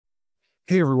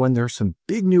Hey everyone, there are some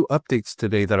big new updates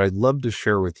today that I'd love to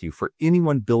share with you for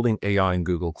anyone building AI in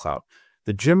Google Cloud.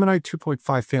 The Gemini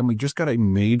 2.5 family just got a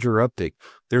major update.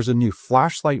 There's a new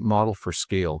Flash Lite model for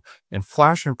scale, and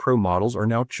Flash and Pro models are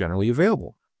now generally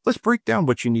available. Let's break down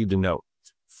what you need to know.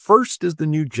 First is the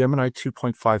new Gemini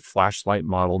 2.5 Flash Lite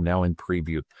model now in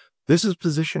preview. This is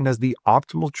positioned as the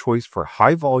optimal choice for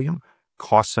high volume,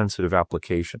 cost-sensitive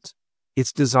applications.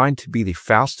 It's designed to be the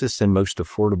fastest and most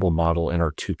affordable model in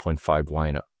our 2.5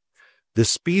 lineup. The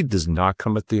speed does not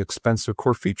come at the expense of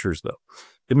core features, though.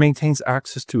 It maintains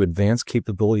access to advanced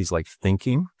capabilities like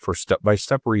thinking for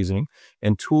step-by-step reasoning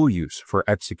and tool use for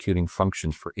executing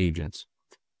functions for agents.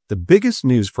 The biggest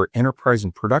news for enterprise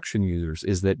and production users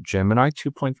is that Gemini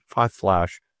 2.5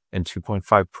 Flash and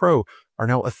 2.5 Pro are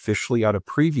now officially out of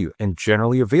preview and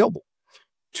generally available.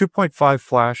 2.5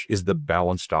 Flash is the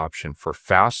balanced option for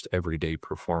fast everyday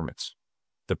performance.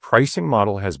 The pricing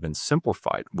model has been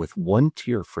simplified with one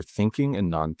tier for thinking and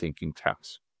non-thinking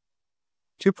tasks.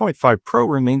 2.5 Pro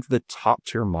remains the top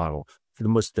tier model for the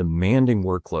most demanding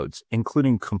workloads,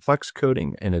 including complex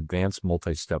coding and advanced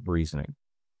multi-step reasoning.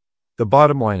 The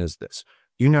bottom line is this: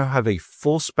 you now have a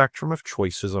full spectrum of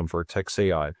choices on Vertex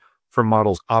AI, from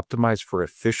models optimized for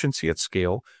efficiency at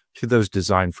scale to those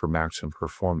designed for maximum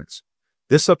performance.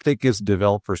 This update gives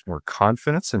developers more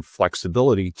confidence and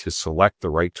flexibility to select the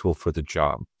right tool for the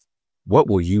job. What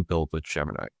will you build with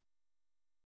Gemini?